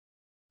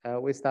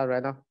We start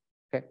right now.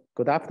 Okay.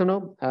 Good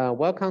afternoon.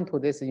 Welcome to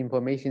this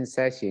information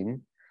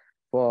session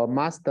for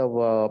Master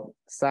of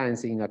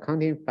Science in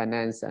Accounting,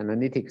 Finance,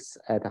 Analytics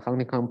at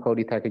Huntington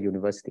Polytechnic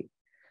University.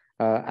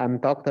 I'm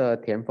Dr.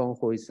 Tian Feng,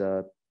 who is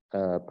a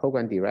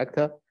program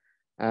director,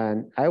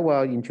 and I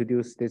will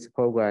introduce this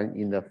program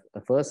in the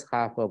first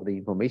half of the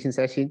information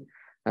session,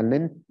 and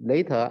then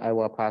later I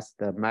will pass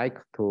the mic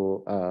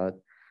to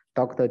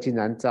Dr.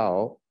 Jinran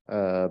Zhao,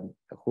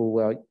 who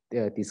will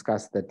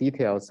discuss the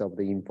details of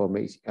the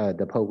information,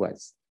 the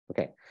programs.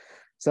 Okay,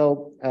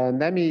 so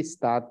let me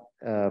start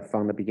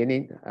from the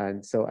beginning.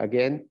 And so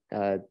again,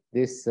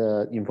 this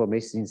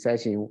information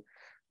session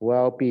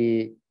will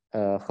be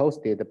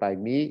hosted by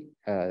me,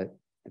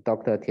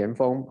 Dr. Tian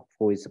Feng,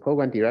 who is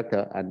program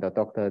director, and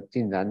Dr.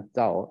 Jinran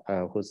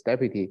Zhao, who's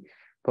deputy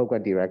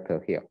program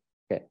director here.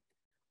 Okay.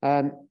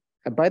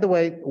 By the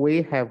way,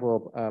 we have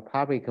a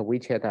public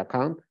WeChat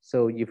account.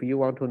 So if you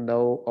want to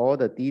know all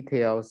the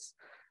details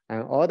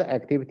and all the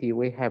activity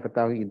we have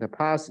done in the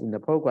past in the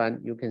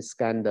program, you can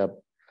scan the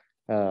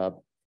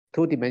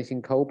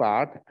two-dimension code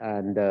bar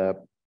and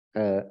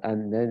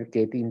then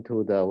get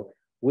into the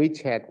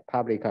WeChat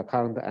public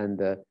account and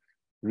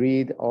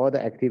read all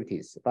the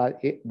activities. But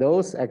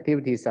those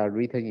activities are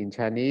written in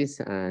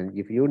Chinese, and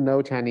if you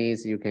know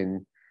Chinese, you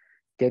can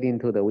get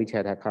into the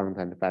WeChat account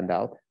and find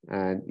out.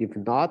 And if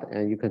not,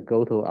 and you can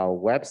go to our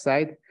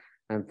website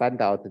and find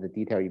out the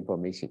detailed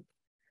information.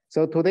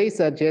 So today's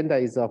agenda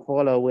is a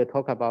follow. We'll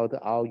talk about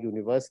our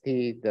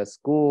university, the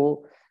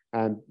school,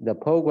 and the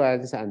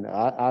programs and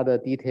other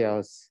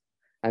details.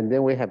 And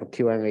then we have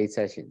Q&A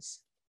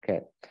sessions.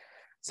 Okay.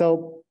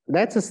 So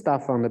let's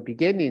start from the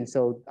beginning.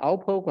 So our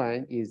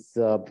program is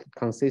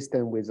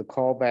consistent with the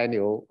core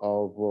value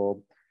of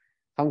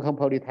Hong Kong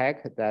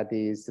Polytech, that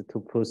is to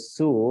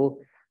pursue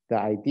the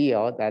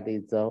ideal that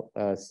is a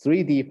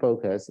 3D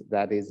focus,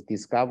 that is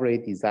discovery,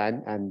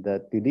 design, and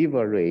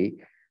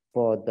delivery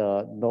for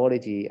the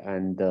knowledge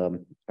and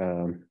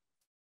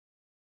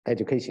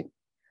education.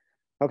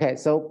 Okay,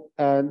 so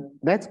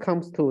let's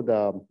come to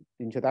the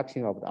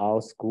introduction of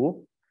our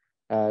school.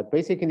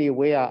 Basically,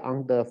 we are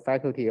under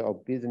Faculty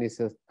of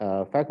Business,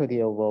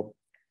 Faculty of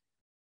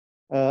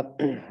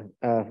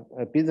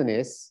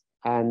Business,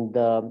 and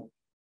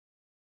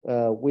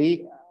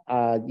we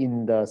are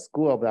in the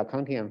School of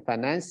Accounting and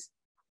Finance.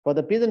 For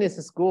the business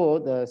school,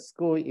 the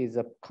school is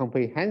a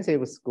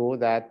comprehensive school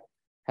that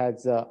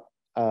has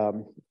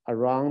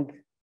around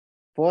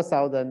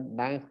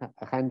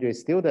 4,900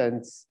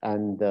 students,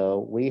 and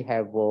we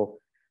have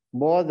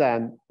more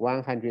than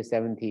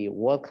 170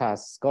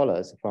 world-class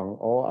scholars from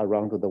all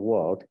around the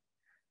world.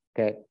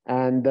 Okay,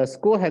 and the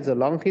school has a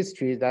long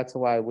history. That's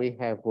why we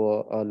have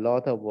a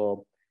lot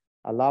of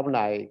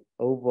alumni,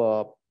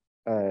 over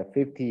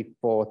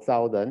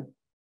 54,000.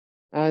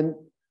 And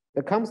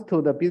it comes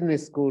to the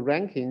business school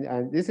ranking,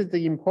 and this is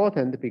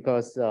important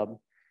because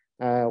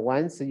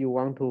once you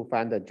want to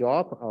find a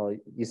job, or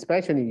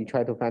especially you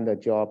try to find a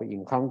job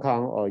in Hong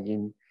Kong or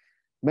in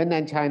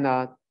mainland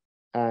China,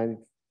 and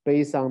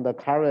based on the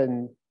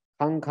current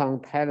Hong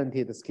Kong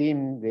talented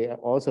scheme, they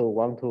also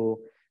want to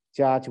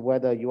judge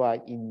whether you are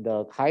in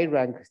the high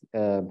rank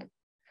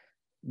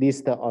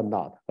list or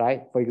not,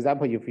 right? For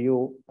example, if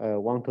you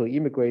want to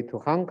immigrate to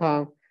Hong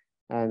Kong,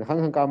 and Hong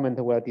Kong government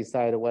will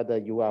decide whether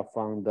you are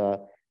from the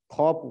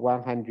top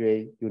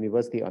 100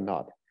 university or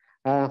not.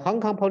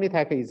 Hong Kong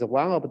Polytechnic is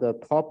one of the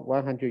top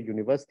 100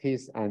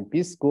 universities and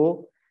B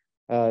school.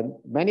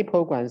 Many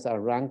programs are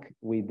ranked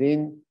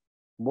within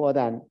more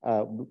than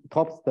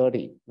top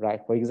 30,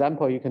 right? For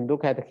example, you can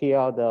look at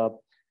here, the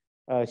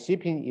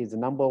shipping is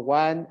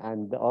 #1,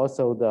 and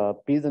also the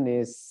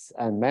business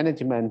and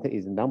management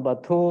is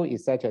 #2,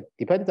 etc.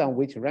 Depends on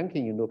which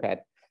ranking you look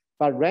at.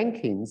 But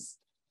rankings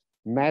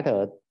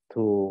matter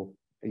to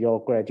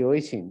your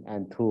graduation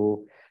and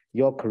to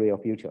your career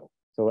future.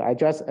 So I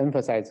just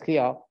emphasize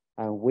here,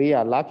 and we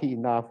are lucky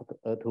enough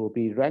to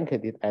be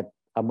ranked at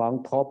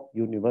among top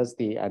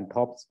university and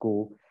top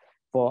school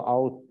for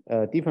our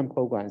different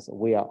programs.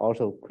 We are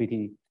also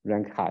pretty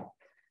ranked high.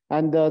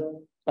 And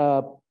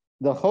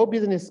the whole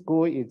business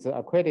school is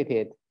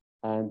accredited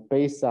and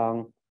based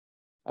on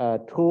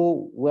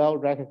two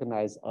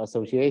well-recognized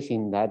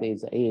associations, that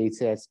is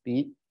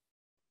AHSB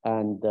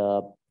and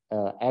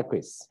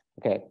ACRIS.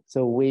 Okay,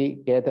 so we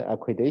get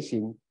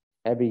accreditation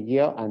every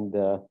year, and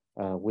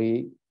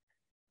we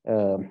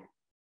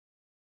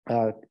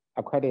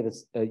accredit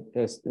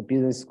the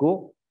business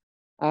school.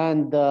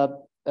 And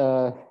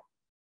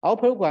our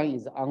program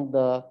is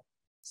under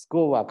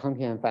School of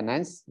Accounting and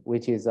Finance,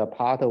 which is a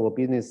part of a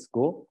business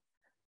school.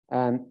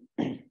 And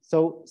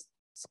so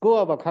School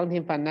of Accounting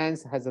and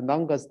Finance has the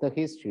longest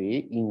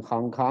history in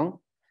Hong Kong.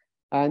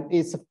 And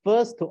it's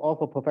first to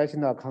offer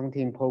professional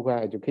accounting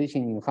program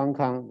education in Hong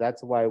Kong.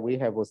 That's why we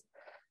have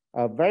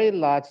a very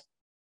large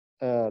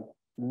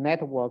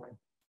network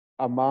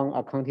among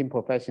accounting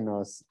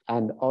professionals.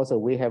 And also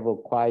we have a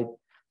quite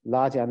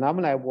large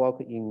alumni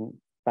work in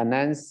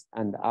finance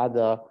and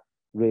other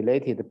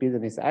related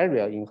business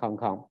area in Hong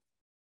Kong.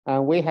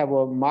 And we have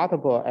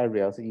multiple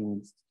areas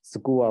in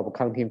School of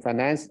Accounting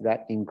Finance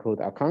that include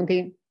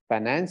accounting,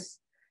 finance,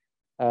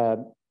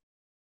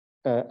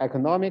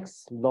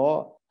 economics,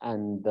 law,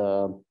 and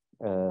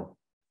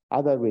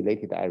other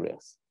related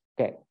areas.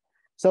 Okay,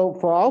 so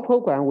for our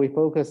program, we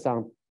focus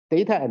on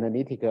data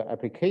analytical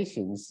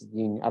applications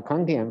in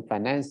accounting and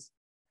finance.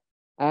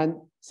 And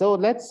so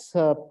let's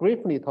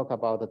briefly talk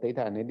about the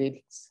data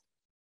analytics.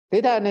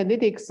 Data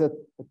analytics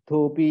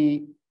to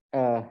be,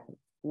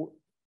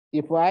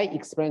 if I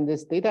explain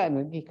this data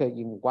analytical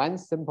in one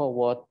simple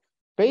word,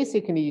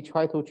 basically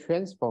try to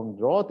transform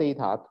raw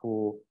data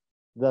to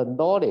the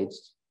knowledge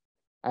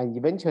and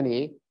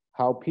eventually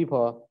help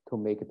people to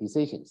make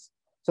decisions.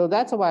 So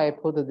that's why I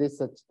put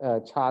this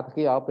chart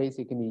here.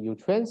 Basically, you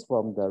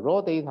transform the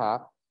raw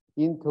data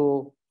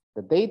into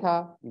the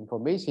data,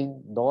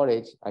 information,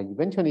 knowledge, and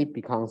eventually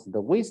becomes the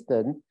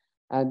wisdom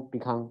and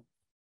become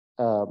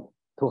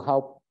to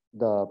help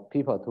the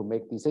people to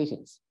make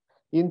decisions.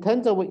 In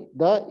terms of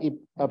the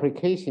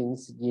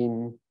applications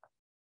in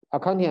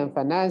accounting and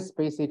finance,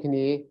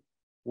 basically,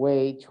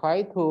 we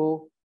try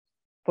to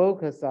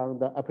focus on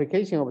the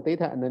application of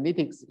data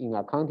analytics in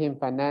accounting and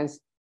finance.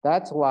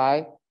 That's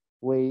why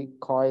we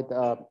call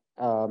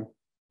it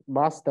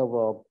Master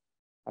of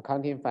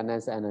Accounting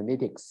Finance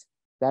Analytics.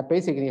 That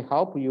basically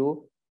help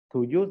you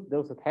to use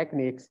those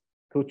techniques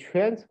to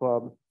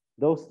transform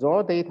those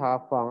raw data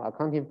from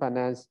accounting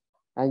finance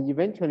and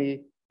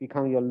eventually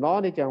become your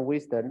knowledge and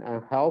wisdom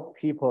and help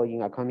people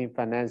in accounting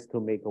finance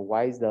to make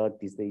wiser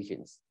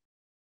decisions.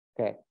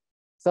 Okay,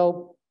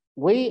 so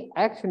we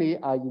actually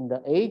are in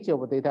the age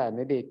of data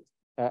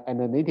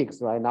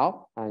analytics right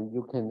now, and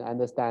you can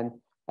understand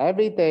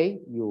every day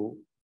you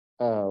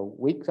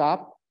wake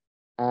up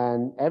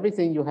and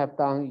everything you have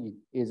done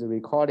is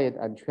recorded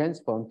and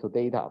transformed to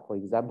data. For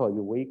example,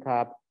 you wake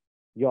up,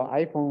 your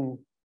iPhone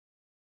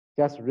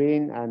just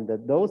ring and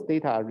those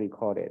data are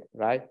recorded,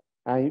 right?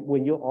 And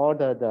when you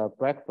order the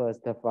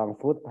breakfast from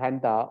Food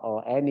Panda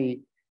or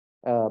any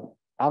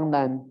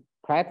online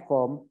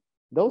platform,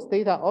 those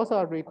data also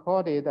are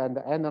recorded and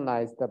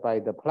analyzed by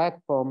the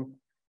platform.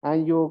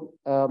 And you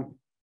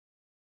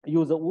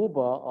use Uber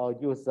or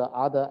use the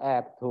other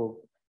app to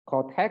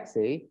call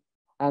taxi,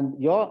 and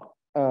your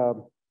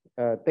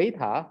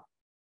data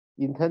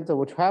in terms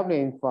of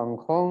traveling from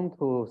home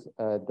to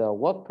the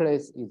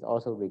workplace is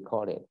also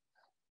recorded.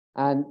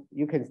 And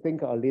you can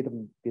think a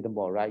little bit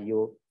more, right?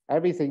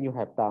 Everything you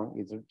have done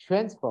is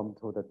transformed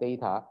to the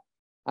data.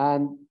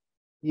 And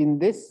in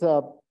this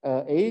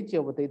age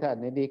of data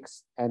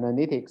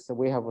analytics,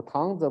 we have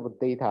tons of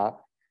data.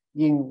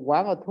 In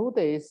 1 or 2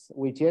 days,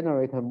 we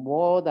generate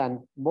more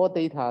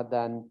data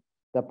than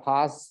the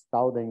past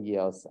 1,000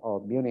 years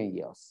or million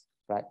years,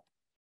 right?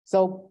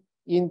 So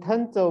in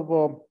terms of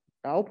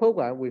our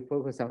program, we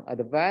focus on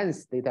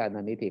advanced data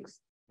analytics.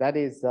 That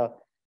is,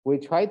 we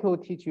try to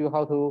teach you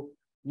how to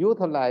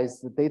utilize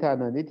data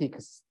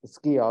analytics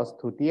skills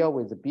to deal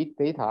with big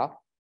data.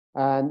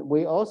 And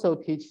we also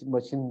teach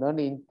machine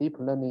learning, deep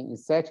learning,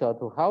 etc.,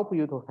 to help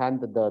you to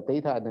handle the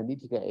data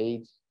analytical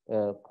age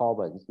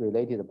problems,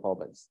 related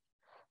problems.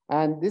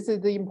 And this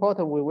is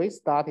important. When we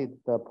started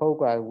the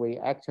program, we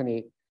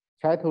actually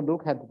try to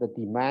look at the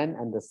demand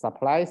and the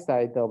supply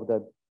side of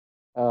the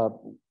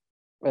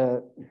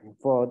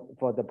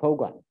for the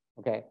program.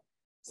 Okay.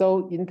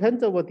 So in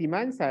terms of the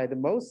demand side,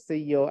 most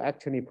CEO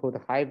actually put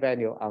high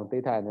value on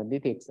data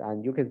analytics,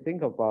 and you can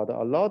think about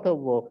a lot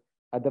of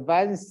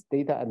advanced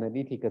data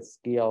analytical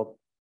skill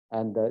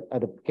and the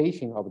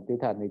adaptation of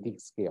data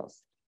analytics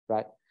skills,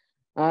 right?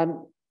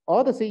 And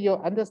all the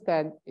CEO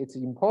understand it's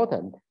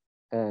important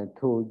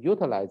to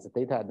utilize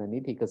data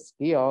analytical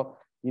skill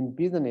in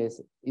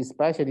business,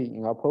 especially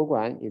in our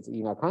program, is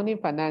in accounting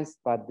finance,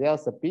 but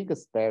there's a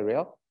biggest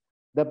barrier.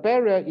 The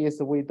barrier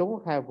is we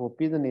don't have a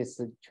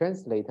business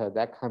translator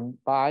that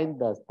combine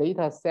the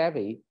data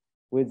savvy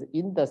with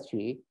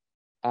industry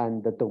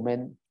and the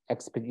domain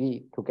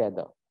expertise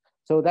together.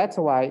 So that's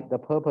why the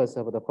purpose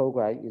of the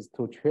program is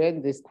to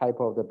train this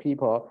type of the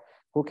people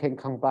who can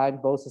combine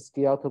both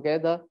skills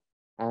together,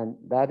 and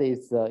that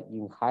is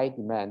in high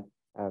demand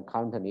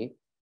currently.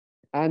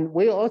 And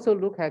we also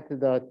look at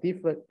the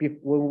different,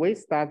 when we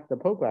start the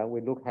program,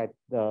 we look at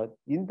the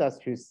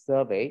industry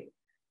survey.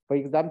 For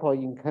example,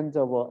 in terms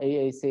of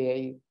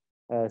AACA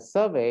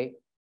survey,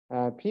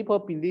 people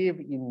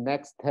believe in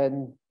next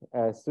 3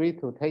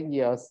 to 10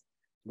 years,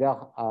 there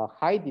are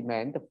high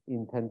demand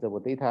in terms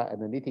of data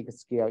analytics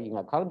skill in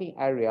accounting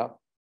area.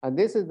 And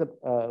this is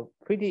a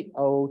pretty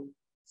old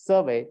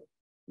survey.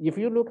 If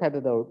you look at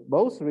the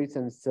most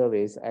recent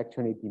surveys,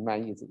 actually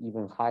demand is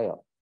even higher.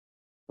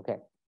 Okay.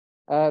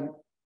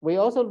 We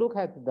also look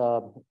at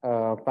the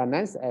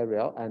finance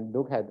area and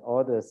look at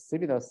all the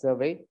similar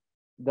survey.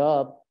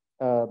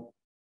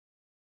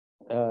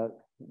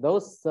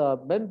 Those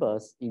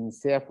members in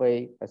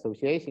CFA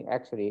association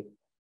actually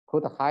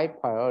put a high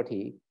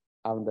priority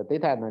on the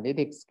data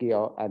analytics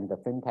skill and the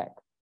fintech.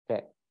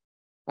 Okay,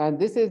 and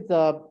this is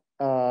a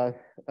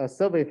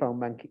survey from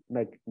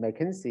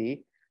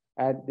McKinsey,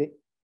 and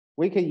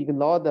we can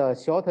ignore the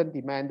short-term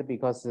demand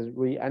because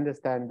we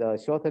understand the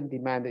short-term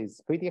demand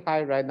is pretty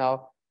high right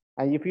now.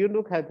 And if you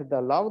look at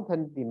the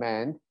long-term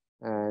demand,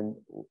 and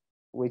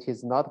which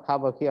is not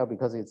covered here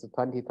because it's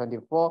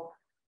 2024,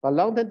 but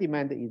long-term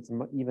demand is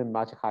even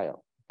much higher.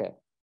 Okay,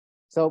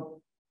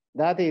 so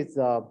that is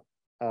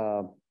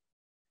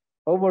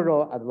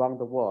overall around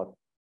the world.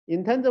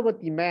 In terms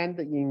of demand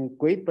in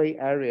Great Bay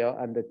Area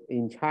and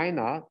in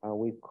China,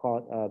 we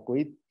call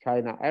Great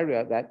China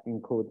Area that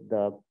include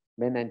the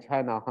mainland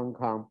China, Hong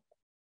Kong,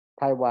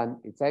 Taiwan,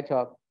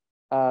 etc.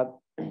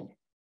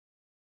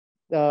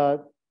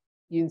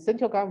 In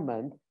central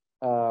government,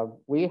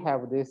 we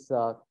have this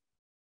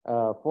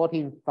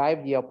 14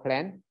 5-year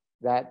plan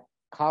that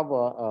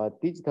cover a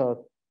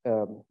digital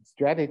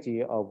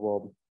strategy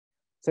of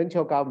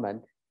central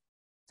government.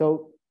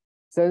 So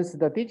since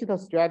the digital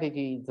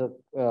strategy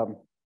is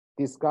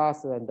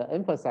discussed and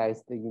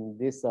emphasized in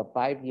this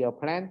 5-year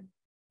plan,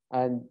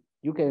 and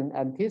you can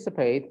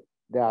anticipate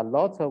there are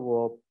lots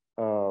of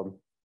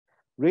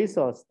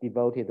resources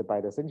devoted by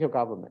the central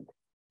government.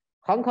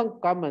 Hong Kong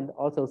government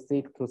also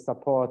seeks to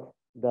support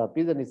the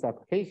business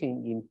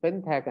application in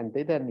fintech and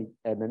data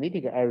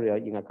analytic area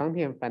in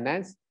accounting and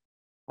finance.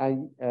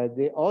 And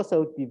they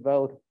also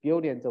devote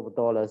billions of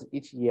dollars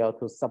each year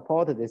to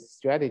support this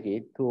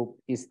strategy to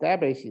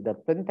establish the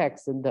fintech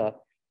center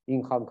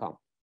in Hong Kong.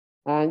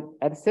 And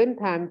at the same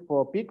time,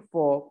 for Big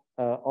Four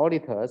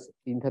auditors,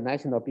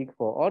 international Big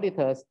Four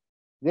auditors,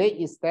 they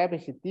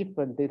establish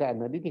different data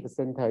analytics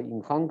center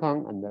in Hong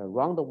Kong and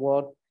around the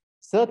world.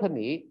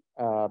 Certainly,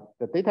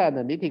 the data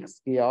analytics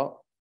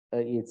skill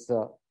is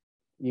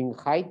in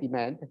high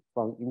demand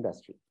from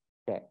industry.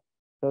 Okay,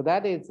 so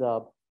that is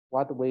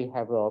what we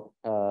have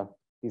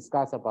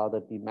discussed about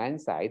the demand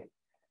side.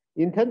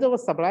 In terms of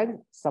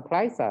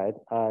supply side,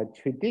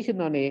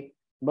 traditionally,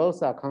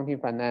 most accounting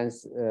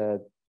finance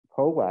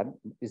program,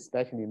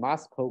 especially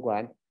mass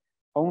program,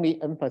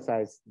 only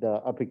emphasize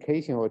the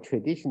application of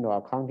traditional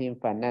accounting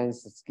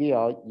finance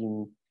skill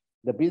in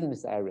the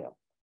business area.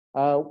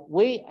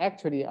 We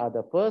actually are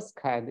the first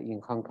kind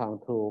in Hong Kong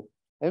to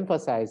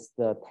emphasize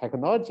the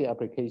technology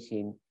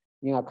application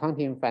in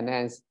accounting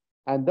finance.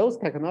 And those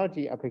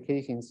technology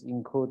applications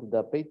include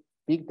the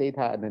big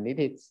data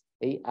analytics,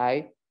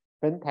 AI,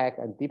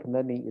 fintech, and deep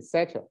learning,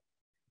 etc.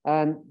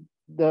 And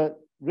the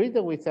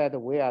reason we said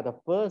we are the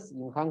first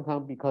in Hong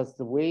Kong because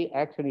we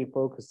actually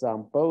focus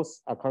on both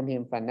accounting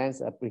and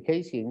finance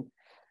application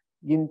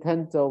in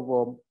terms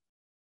of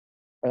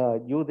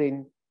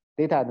using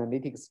data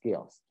analytics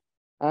skills.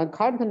 And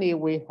currently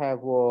we have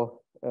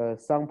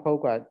some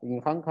programs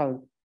in Hong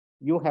Kong.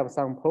 You have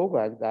some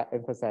programs that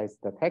emphasize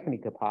the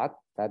technical part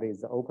that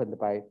is opened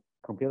by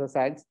computer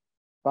science,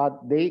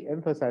 but they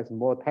emphasize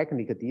more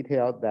technical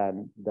detail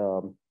than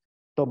the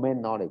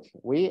domain knowledge.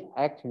 We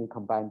actually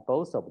combine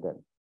both of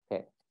them.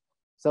 Okay,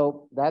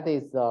 so that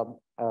is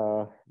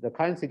the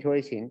current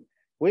situation.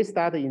 We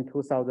started in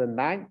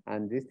 2009,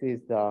 and this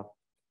is the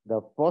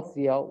 4th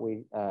year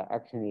we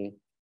actually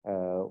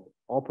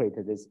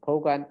operated this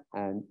program.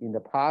 And in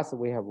the past,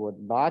 we have a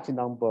large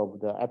number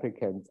of the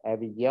applicants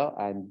every year,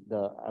 and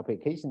the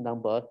application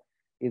number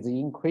is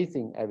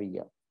increasing every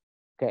year.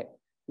 Okay,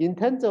 in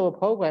terms of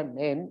program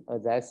name,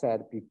 as I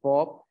said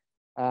before,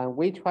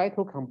 we try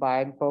to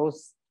combine both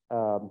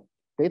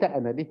data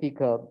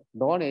analytical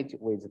knowledge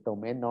with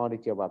domain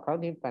knowledge of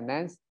accounting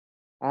finance,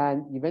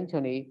 and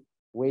eventually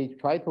we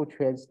try to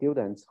train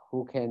students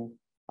who can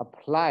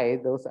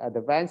apply those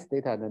advanced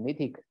data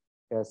analytic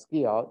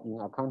skill in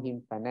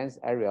accounting finance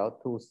area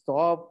to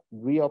solve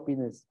real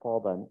business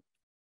problem.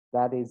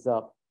 That is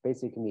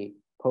basically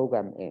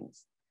program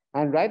aims.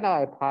 And right now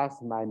I pass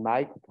my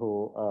mic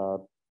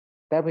to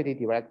Deputy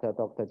Director,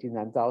 Dr.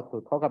 Jingran Zhao,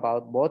 to talk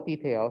about more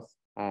details.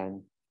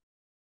 And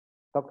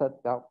Dr.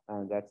 Zhao,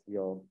 and that's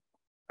your.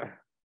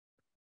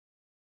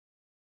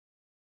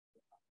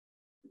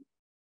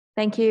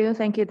 Thank you,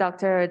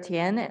 Dr.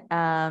 Tian.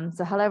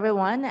 So hello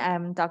everyone,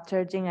 I'm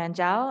Dr. Jingran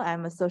Zhao.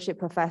 I'm Associate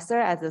Professor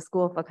at the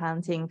School of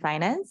Accounting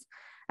Finance.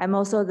 I'm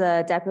also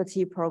the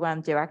Deputy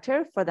Program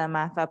Director for the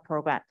MAFA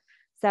program.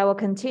 So I will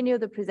continue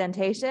the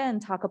presentation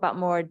and talk about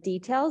more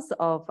details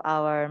of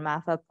our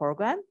MAFA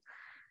program.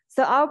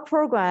 So our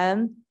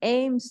program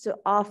aims to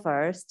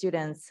offer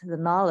students the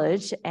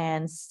knowledge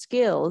and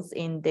skills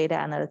in data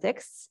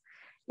analytics.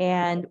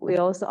 And we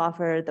also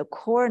offer the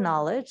core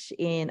knowledge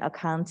in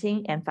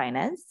accounting and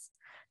finance.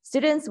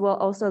 Students will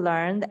also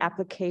learn the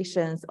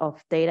applications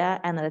of data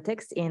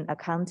analytics in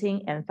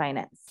accounting and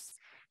finance.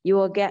 You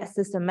will get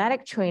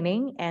systematic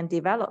training and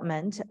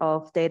development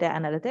of data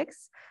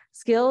analytics,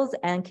 skills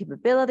and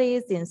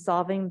capabilities in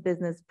solving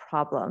business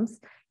problems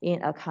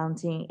in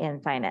accounting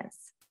and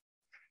finance.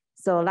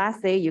 So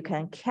lastly, you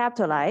can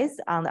capitalize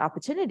on the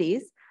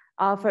opportunities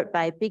offered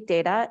by big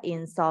data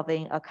in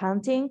solving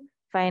accounting,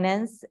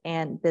 finance,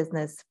 and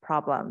business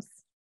problems.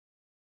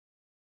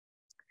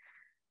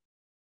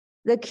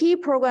 The key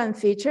program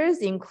features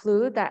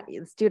include that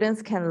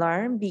students can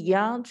learn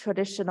beyond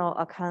traditional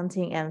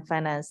accounting and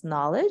finance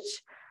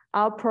knowledge.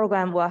 Our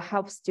program will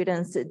help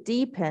students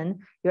deepen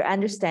your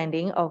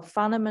understanding of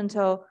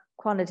fundamental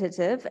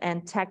quantitative,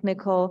 and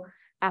technical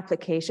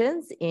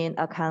applications in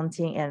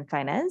accounting and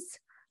finance.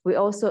 We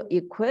also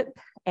equip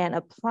and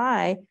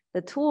apply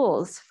the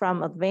tools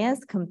from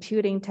advanced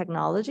computing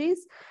technologies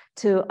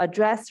to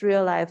address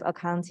real-life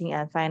accounting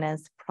and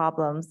finance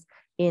problems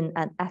in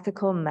an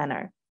ethical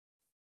manner.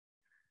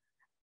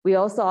 We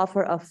also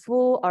offer a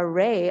full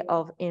array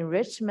of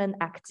enrichment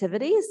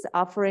activities,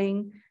 offering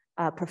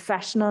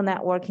professional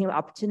networking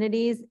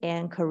opportunities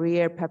and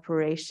career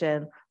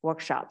preparation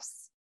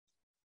workshops.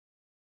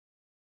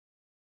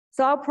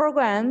 So our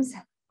programs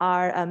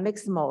are a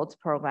mixed mode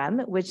program,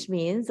 which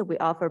means we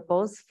offer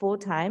both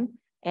full-time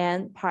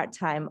and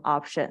part-time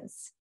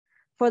options.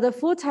 For the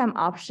full-time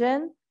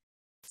option,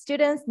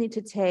 students need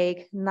to take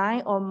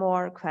 9 or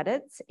more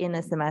credits in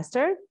a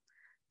semester.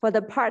 For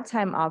the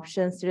part-time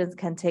option, students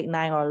can take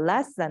 9 or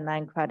less than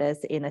 9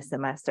 credits in a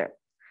semester.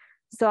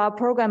 So our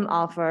program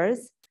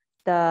offers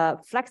the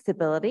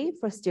flexibility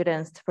for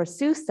students to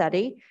pursue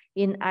study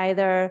in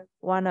either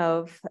one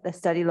of the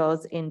study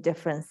loads in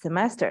different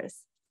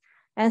semesters.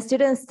 And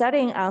students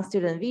studying on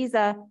student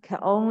visa can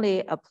only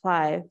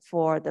apply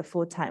for the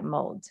full-time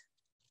mode.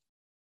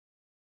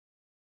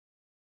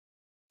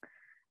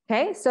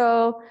 Okay,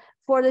 so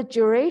for the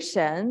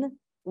duration,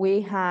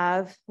 we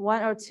have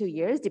 1 or 2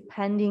 years,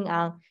 depending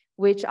on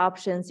which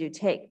options you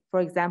take. For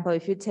example,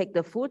 if you take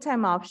the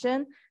full-time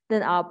option,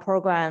 then our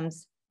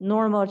program's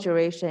normal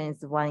duration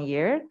is 1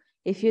 year.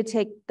 If you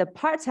take the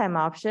part-time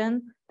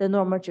option, the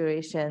normal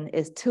duration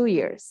is 2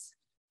 years.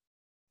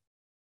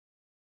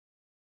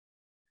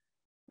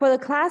 For the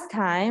class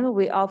time,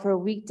 we offer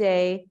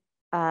weekday,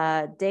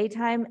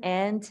 daytime,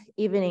 and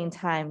evening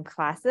time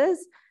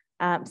classes.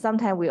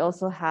 Sometimes we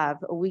also have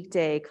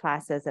weekday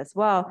classes as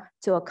well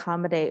to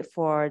accommodate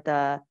for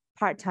the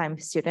part-time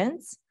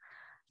students.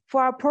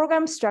 For our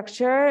program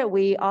structure,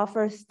 we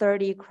offer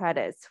 30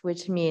 credits,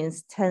 which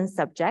means 10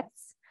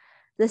 subjects.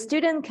 The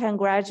student can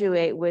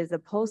graduate with a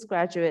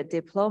postgraduate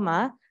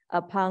diploma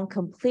upon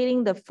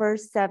completing the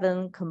first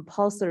 7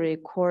 compulsory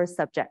core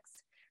subjects,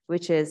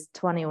 which is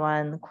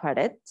 21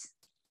 credits.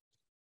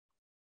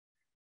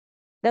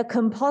 The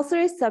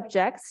compulsory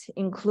subjects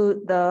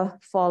include the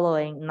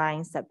following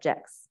 9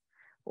 subjects.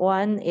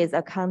 1 is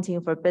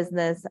accounting for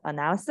business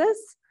analysis.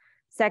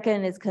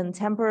 2nd is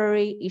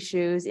contemporary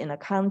issues in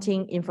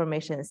accounting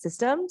information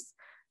systems.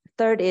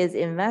 3rd is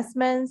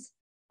investments.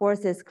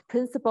 4th is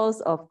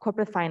principles of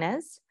corporate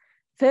finance.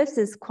 5th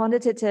is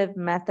quantitative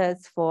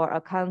methods for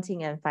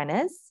accounting and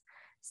finance.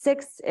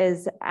 6th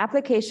is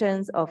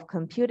applications of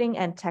computing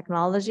and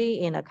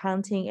technology in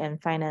accounting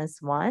and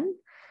finance 1.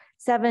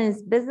 7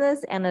 is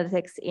business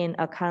analytics in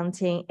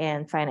accounting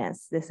and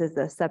finance. This is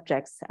the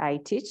subjects I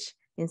teach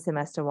in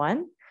semester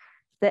 1.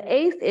 The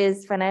 8th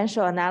is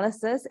financial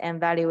analysis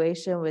and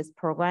valuation with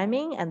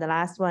programming. And the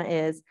last one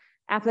is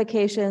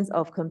applications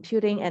of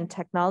computing and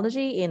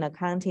technology in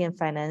accounting and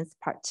finance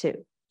part 2.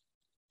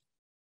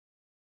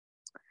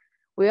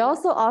 We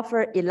also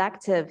offer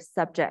elective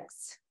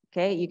subjects.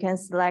 Okay, you can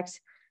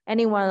select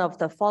any one of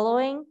the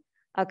following: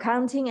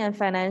 accounting and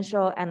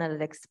financial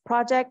analytics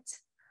project,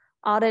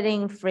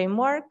 auditing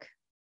framework,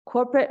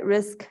 corporate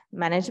risk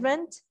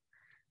management,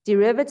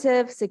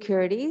 derivative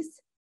securities,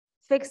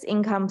 fixed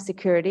income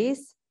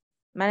securities,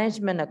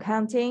 management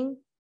accounting,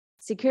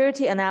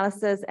 security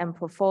analysis and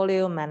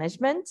portfolio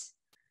management,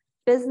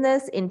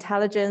 business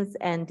intelligence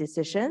and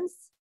decisions,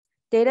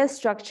 data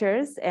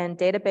structures and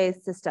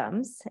database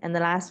systems. And the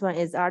last one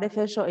is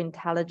artificial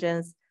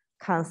intelligence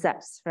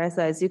concepts, right?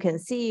 So as you can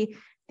see,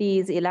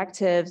 these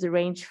electives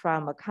range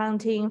from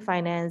accounting,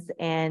 finance,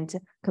 and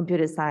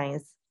computer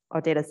science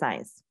or data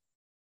science.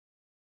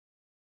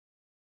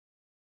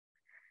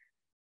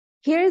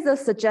 Here's a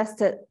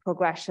suggested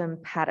progression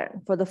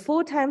pattern. For the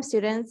full-time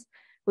students,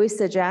 we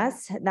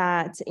suggest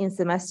that in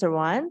semester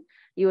 1,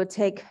 you will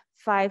take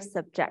 5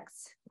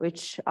 subjects,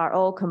 which are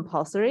all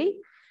compulsory.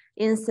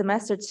 In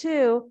semester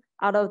 2,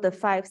 out of the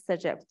 5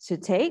 subjects to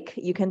take,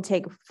 you can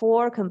take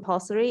 4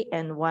 compulsory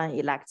and 1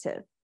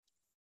 elective.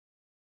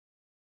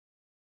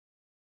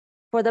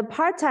 For the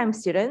part-time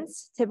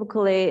students,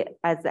 typically,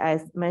 as I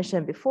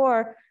mentioned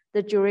before,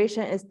 the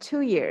duration is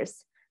 2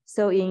 years.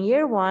 So in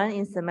year 1,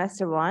 in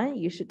semester 1,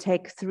 you should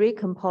take 3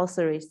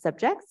 compulsory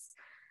subjects.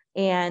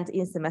 And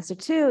in semester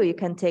 2, you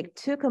can take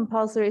 2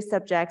 compulsory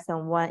subjects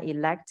and 1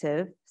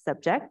 elective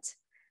subject.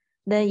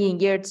 Then in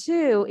year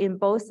 2, in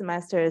both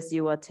semesters,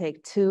 you will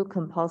take 2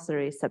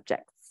 compulsory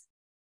subjects.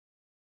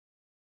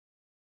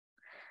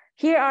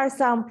 Here are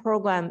some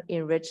program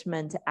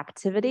enrichment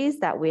activities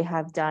that we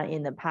have done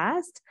in the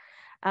past.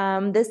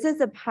 This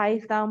is a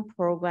Python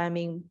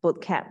programming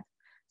bootcamp.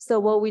 So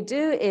what we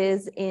do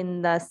is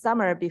in the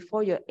summer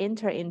before you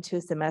enter into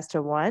semester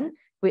 1,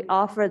 we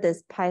offer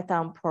this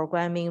Python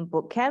programming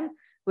bootcamp,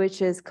 which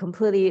is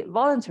completely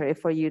voluntary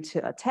for you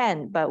to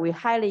attend, but we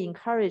highly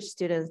encourage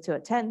students to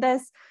attend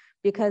this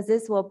because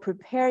this will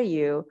prepare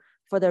you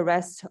for the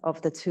rest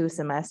of the 2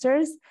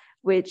 semesters.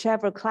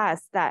 Whichever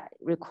class that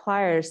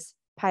requires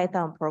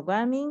Python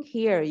programming,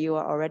 here you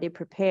are already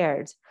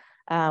prepared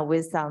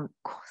with some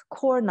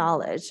core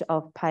knowledge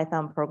of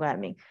Python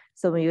programming.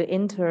 So when you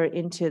enter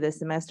into the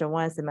semester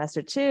 1,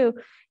 semester 2,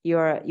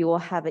 you will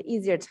have an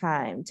easier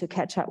time to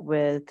catch up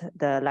with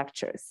the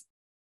lectures.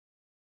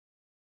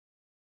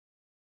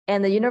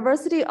 And the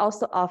university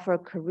also offers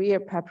career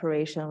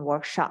preparation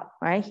workshop,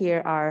 right?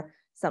 Here are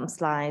some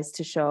slides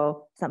to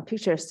show, some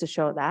pictures to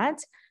show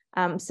that.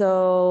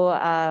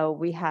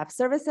 We have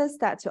services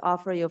that to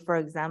offer you, for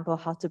example,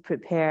 how to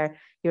prepare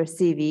your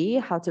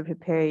CV, how to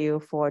prepare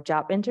you for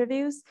job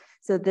interviews.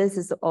 So this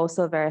is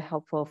also very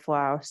helpful for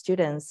our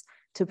students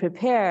to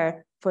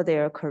prepare for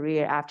their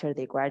career after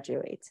they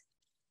graduate.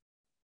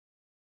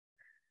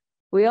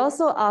 We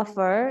also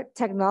offer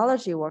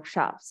technology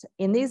workshops.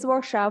 In these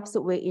workshops,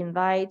 we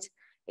invite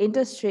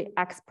industry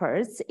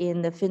experts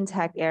in the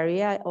fintech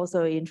area,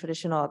 also in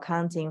traditional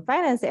accounting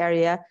finance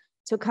area,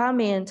 to come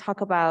in and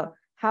talk about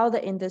how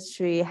the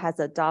industry has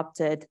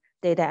adopted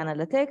data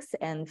analytics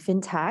and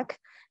fintech.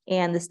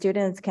 And the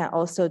students can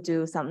also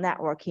do some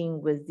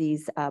networking with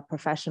these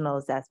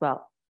professionals as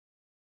well.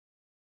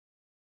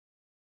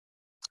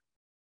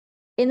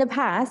 In the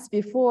past,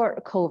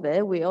 before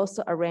COVID, we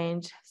also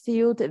arranged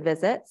field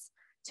visits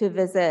to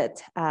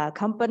visit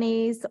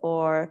companies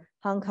or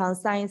Hong Kong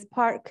Science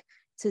Park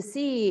to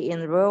see in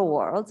the real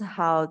world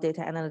how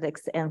data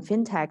analytics and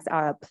fintechs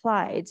are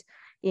applied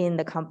in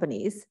the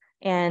companies.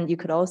 And you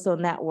could also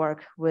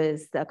network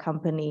with the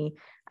company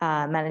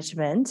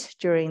management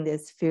during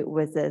these field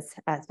visits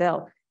as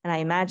well. And I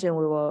imagine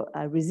we will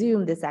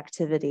resume this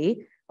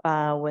activity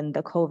when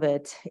the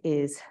COVID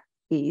is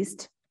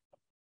eased.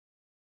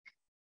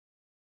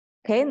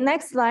 Okay,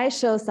 next slide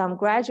shows some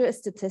graduate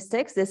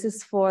statistics. This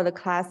is for the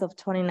class of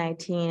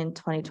 2019 and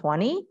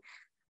 2020.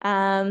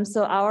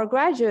 So our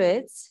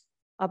graduates,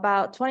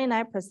 about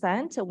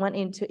 29% went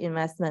into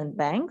investment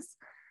banks,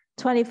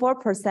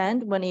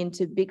 24% went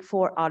into Big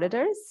Four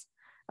auditors,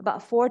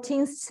 about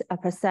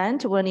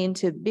 14% went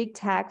into big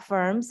tech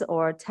firms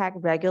or tech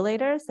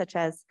regulators such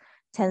as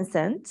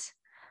Tencent,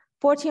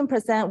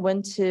 14%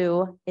 went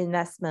to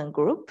investment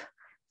group,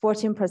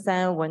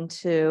 14% went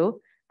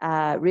to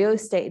real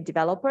estate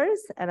developers,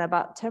 and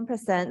about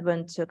 10%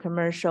 went to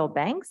commercial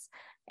banks,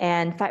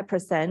 and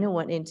 5%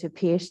 went into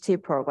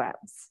PhD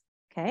programs,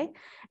 okay?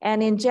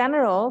 And in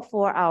general,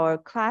 for our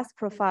class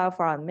profile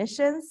for our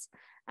admissions,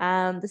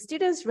 the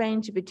students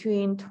range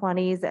between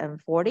 20s and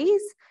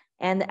 40s,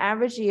 and the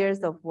average years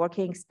of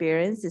working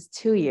experience is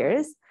 2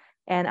 years,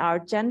 and our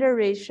gender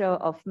ratio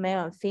of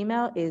male and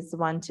female is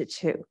 1 to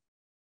 2.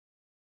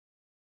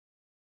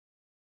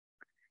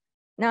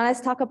 Now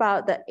let's talk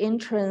about the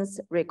entrance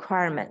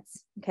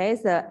requirements. Okay,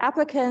 so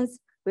applicants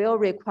will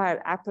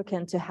require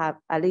applicant to have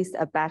at least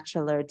a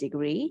bachelor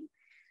degree.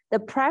 The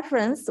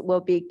preference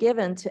will be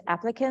given to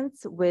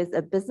applicants with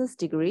a business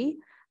degree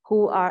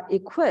who are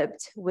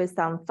equipped with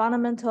some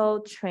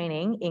fundamental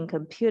training in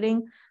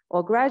computing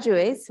or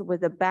graduates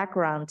with a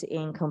background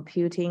in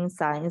computing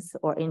science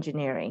or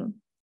engineering.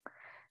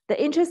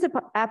 The interested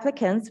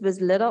applicants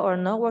with little or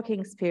no working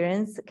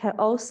experience can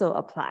also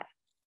apply.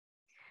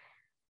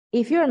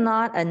 If you're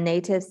not a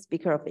native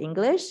speaker of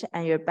English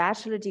and your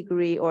bachelor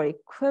degree or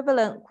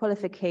equivalent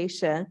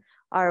qualification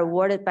are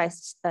awarded by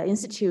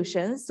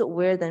institutions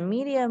where the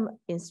medium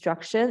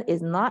instruction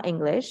is not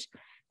English,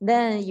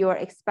 then you are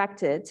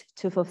expected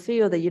to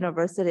fulfill the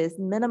university's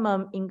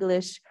minimum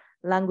English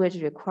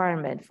language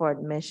requirement for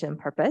admission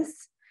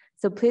purpose.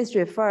 So please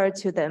refer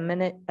to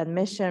the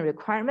admission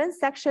requirements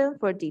section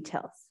for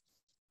details.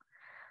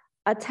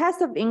 A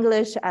test of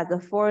English as a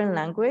foreign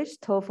language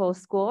TOEFL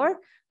score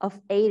of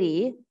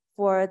 80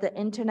 for the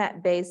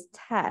internet-based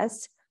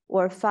test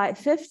or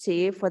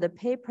 550 for the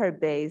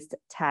paper-based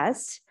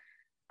test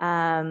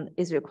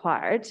is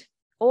required,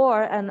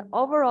 or an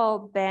overall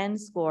band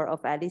score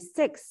of at least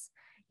 6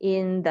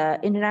 in the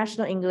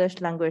International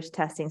English Language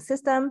Testing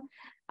System,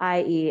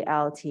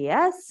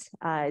 IELTS,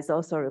 is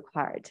also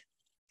required.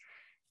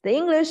 The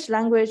English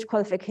language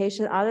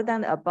qualification other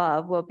than the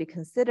above will be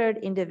considered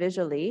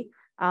individually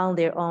on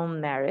their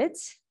own merit,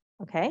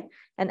 okay?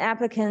 And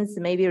applicants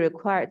may be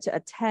required to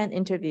attend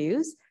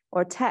interviews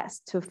or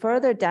tests to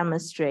further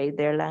demonstrate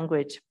their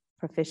language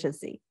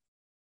proficiency.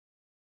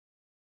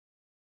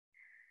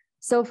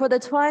 So for the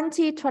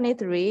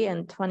 2023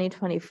 and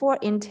 2024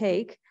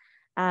 intake,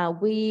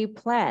 we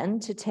plan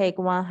to take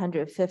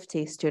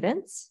 150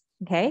 students,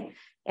 okay?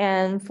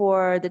 And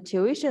for the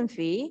tuition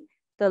fee,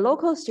 the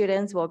local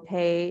students will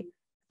pay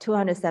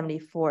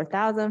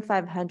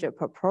 $274,500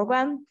 per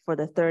program for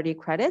the 30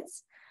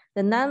 credits.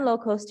 The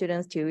non-local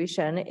students'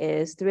 tuition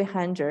is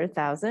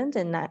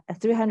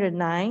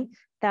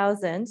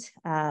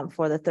 $309,000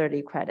 for the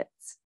 30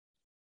 credits.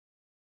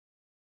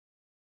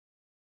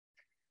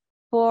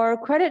 For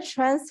credit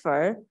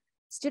transfer,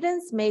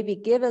 students may be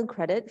given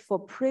credit for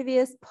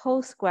previous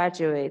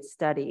postgraduate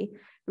study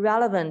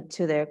relevant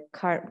to their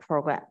current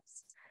programs.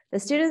 The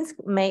students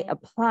may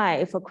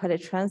apply for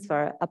credit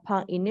transfer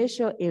upon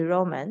initial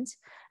enrollment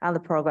on the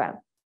program.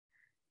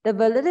 The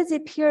validity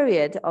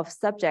period of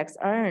subjects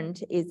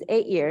earned is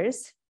 8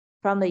 years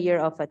from the year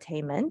of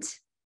attainment.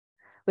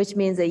 which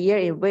means a year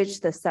in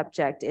which the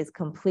subject is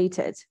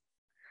completed.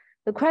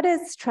 The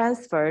credits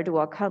transferred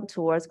will count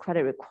towards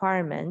credit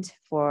requirement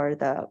for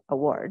the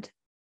award.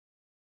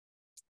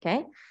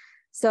 Okay,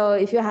 so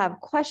if you have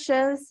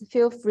questions,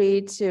 feel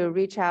free to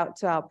reach out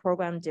to our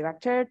program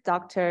director,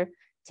 Dr.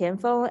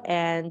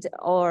 Tianfeng,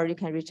 or you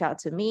can reach out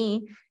to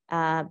me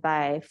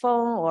by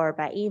phone or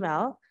by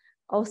email.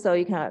 Also,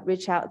 you can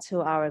reach out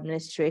to our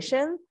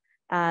administration.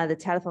 The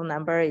telephone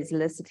number is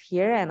listed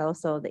here, and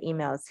also the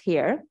email is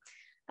here.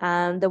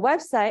 The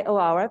website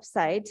or our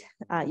website,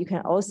 you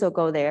can also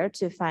go there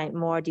to find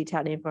more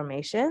detailed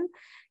information.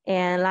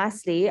 And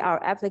lastly,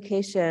 our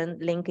application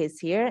link is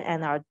here,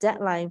 and our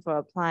deadline for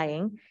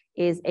applying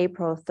is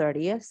April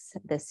 30th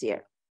this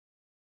year.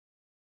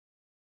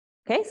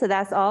 Okay, so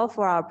that's all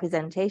for our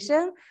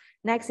presentation.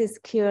 Next is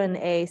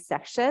Q&A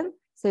section.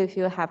 So if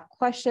you have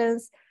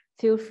questions,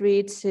 feel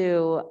free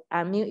to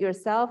unmute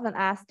yourself and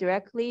ask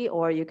directly,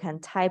 or you can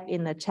type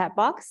in the chat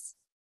box.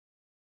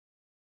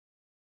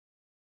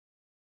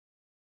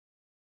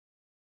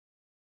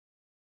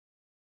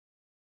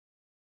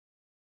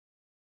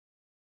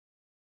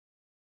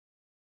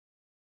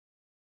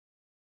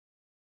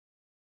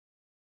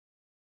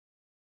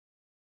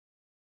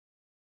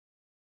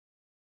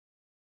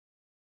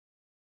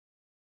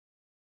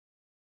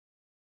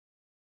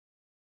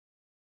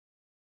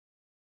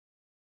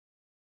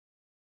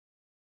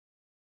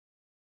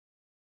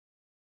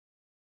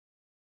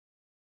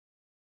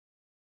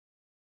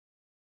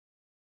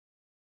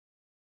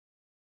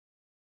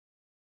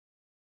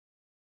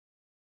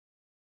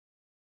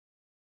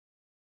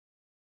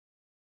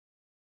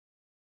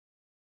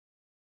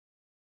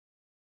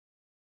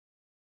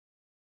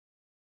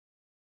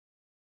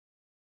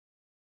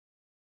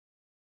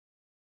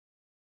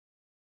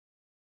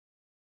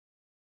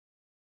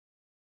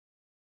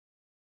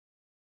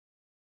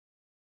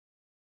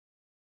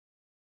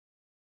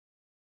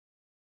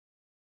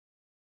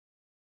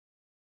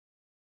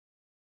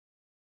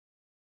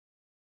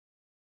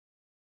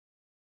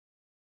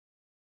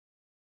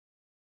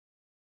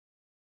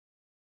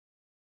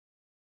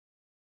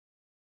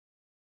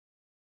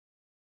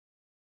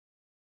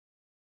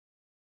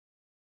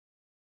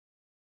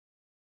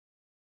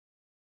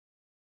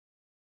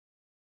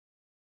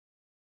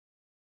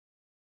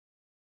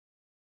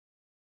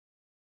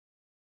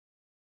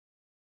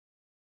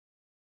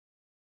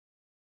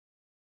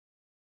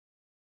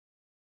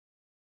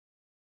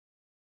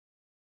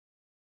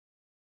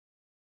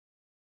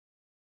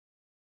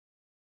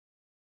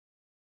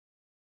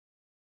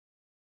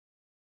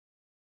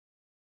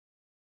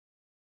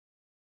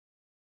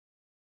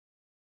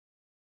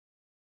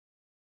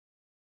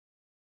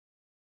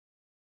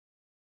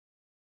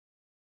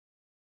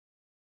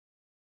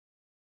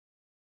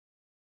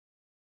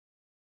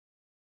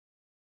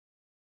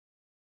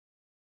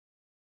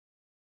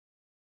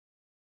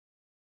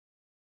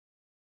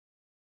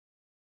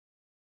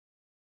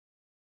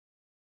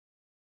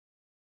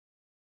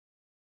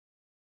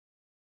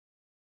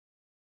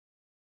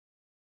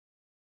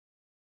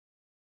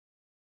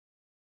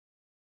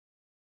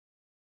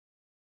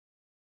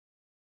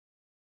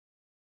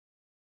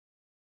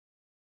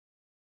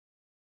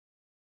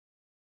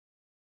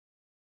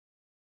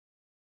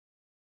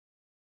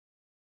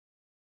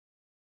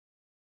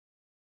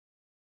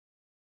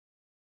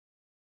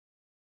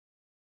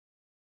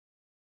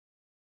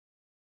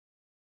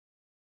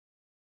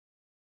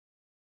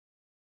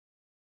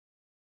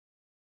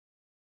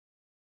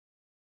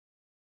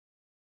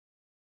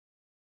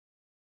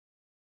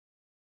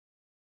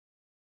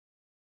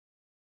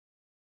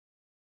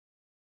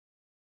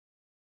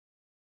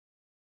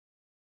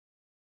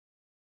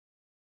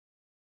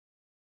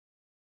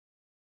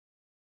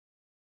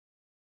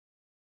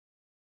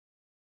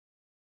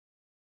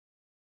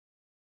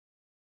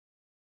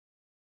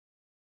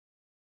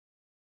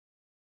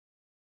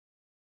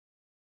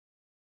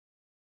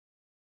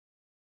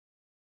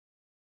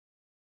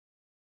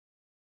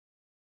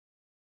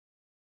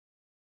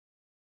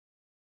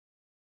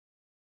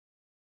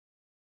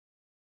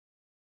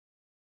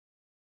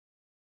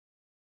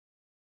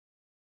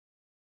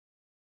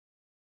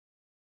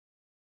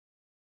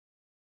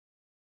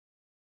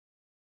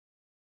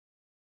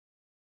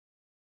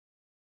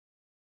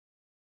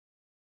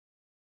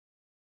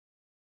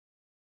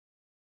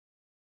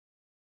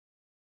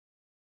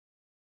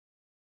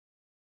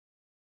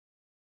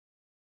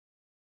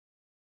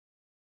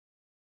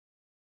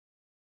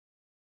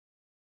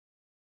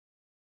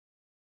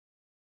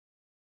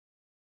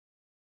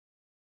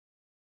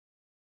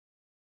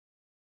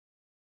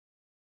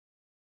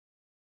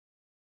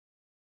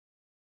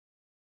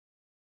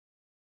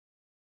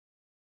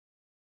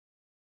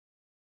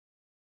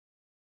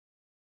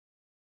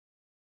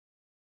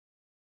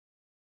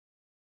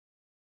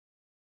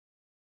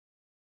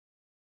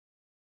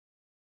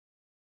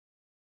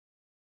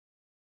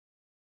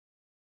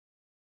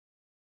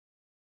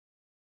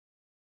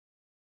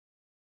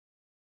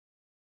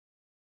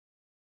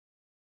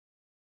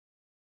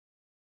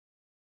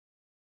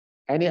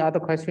 Any other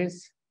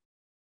questions?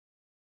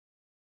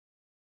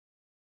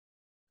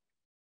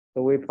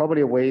 So we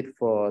probably wait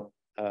for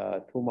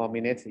 2 more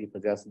minutes. If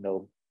there's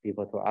no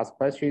people to ask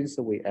questions,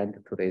 we end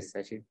today's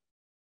session.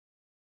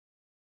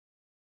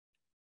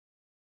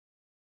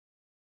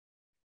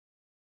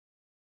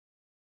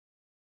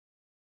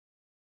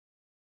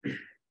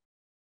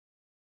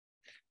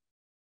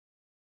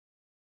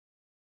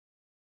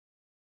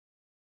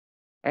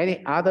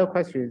 Any other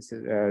questions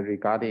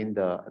regarding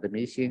the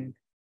admission,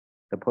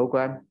 the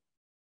program?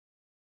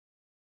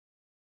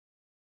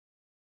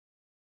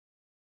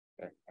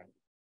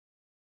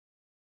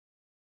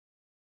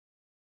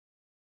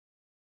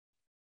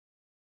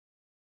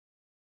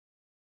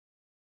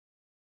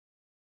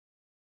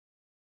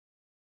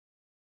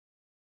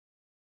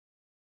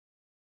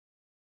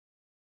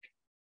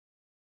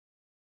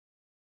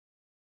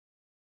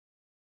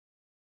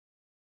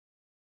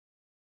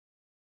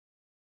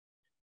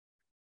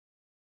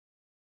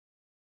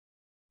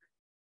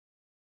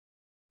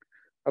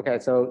 Okay,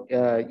 so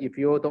if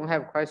you don't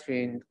have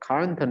question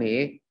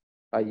currently,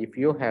 if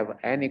you have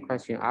any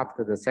question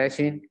after the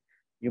session,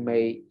 you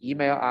may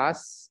email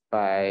us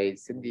by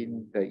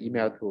sending the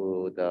email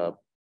to the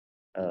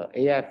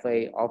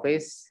AFA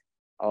office,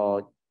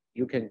 or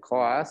you can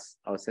call us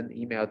or send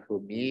email to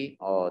me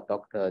or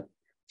Dr.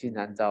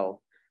 Jinnan Zhao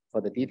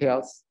for the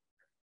details.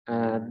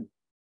 And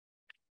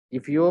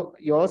if you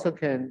also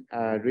can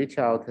reach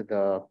out to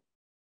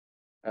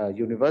the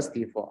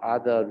university for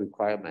other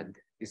requirement,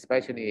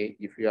 especially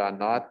if you are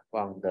not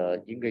from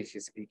the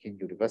English-speaking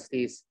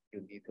universities,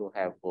 you need to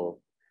have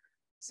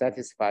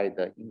satisfy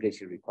the English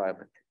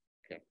requirement.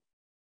 Okay,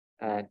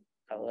 and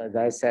as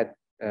I said,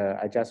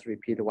 I just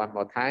repeat one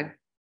more time.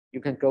 You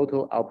can go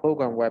to our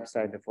program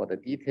website for the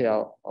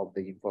detail of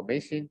the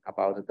information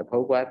about the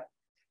program.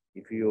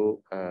 If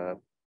you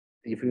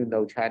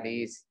know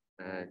Chinese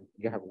and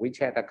you have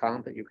WeChat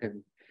account, you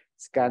can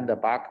scan the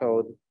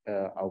barcode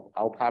of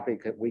our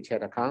public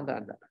WeChat account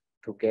and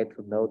to get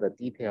to know the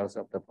details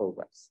of the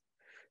programs.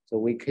 So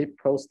we keep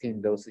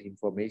posting those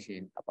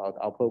information about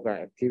our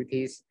program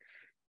activities,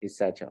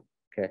 etc.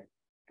 Okay,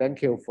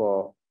 thank you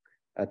for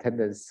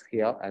attendance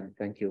here and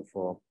thank you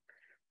for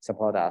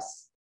support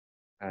us.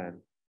 And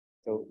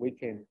so we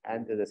can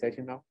end the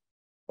session now,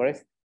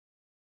 Forrest?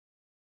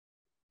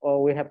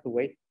 Or we have to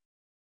wait?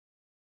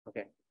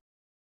 Okay.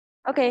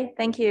 Okay,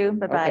 thank you.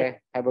 Bye-bye. Okay,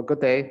 have a good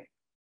day.